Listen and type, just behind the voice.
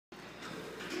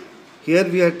Here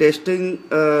we are testing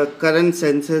current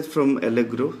sensors from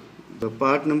Allegro. The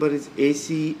part number is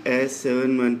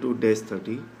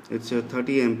ACS712-30. It's a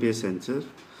 30 ampere sensor.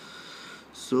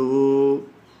 So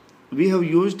we have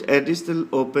used additional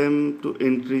op-amp to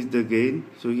increase the gain.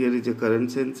 So here is a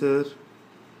current sensor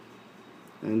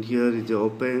and here is a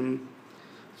op-amp.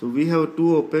 So we have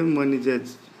two op-amp. One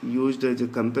is used as a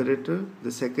comparator.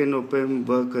 The second op-amp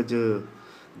works as a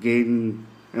gain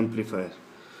amplifier.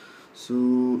 So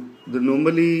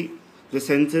normally the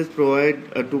sensors provide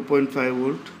a 2.5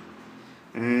 volt,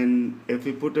 and if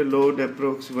we put a load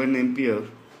approx 1 ampere,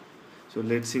 so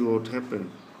let's see what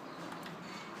happens.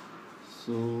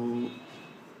 So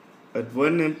at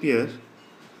 1 ampere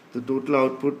the total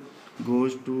output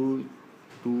goes to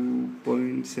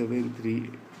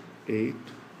 2.738.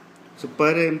 so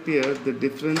per ampere the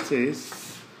difference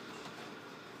is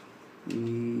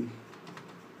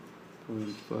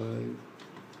 0.5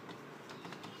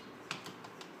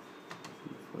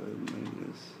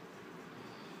 minus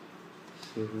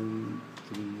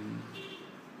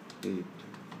 738.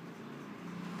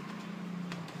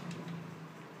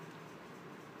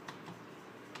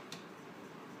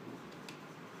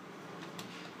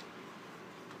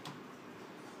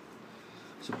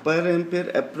 So per ampere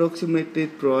approximately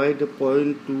provide a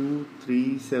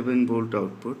 0.237 volt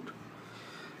output,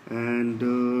 and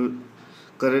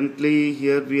currently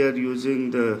here we are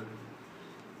using the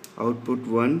output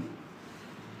 1.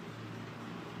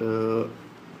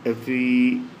 If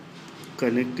we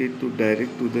connect it to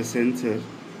direct to the sensor,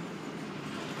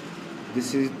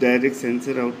 this is direct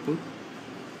sensor output.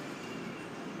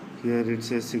 Here it's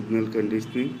a signal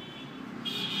conditioning,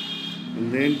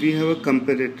 and then we have a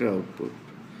comparator output.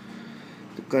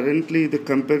 So currently the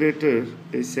comparator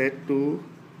is set to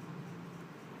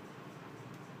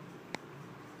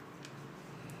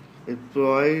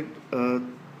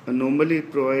normally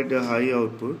it provide a high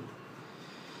output,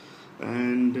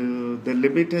 and the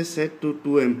limit is set to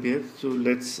 2 ampere. So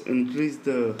let's increase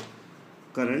the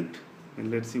current and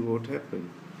let's see what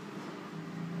happens.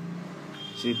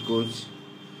 See, it goes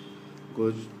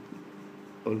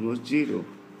almost 0.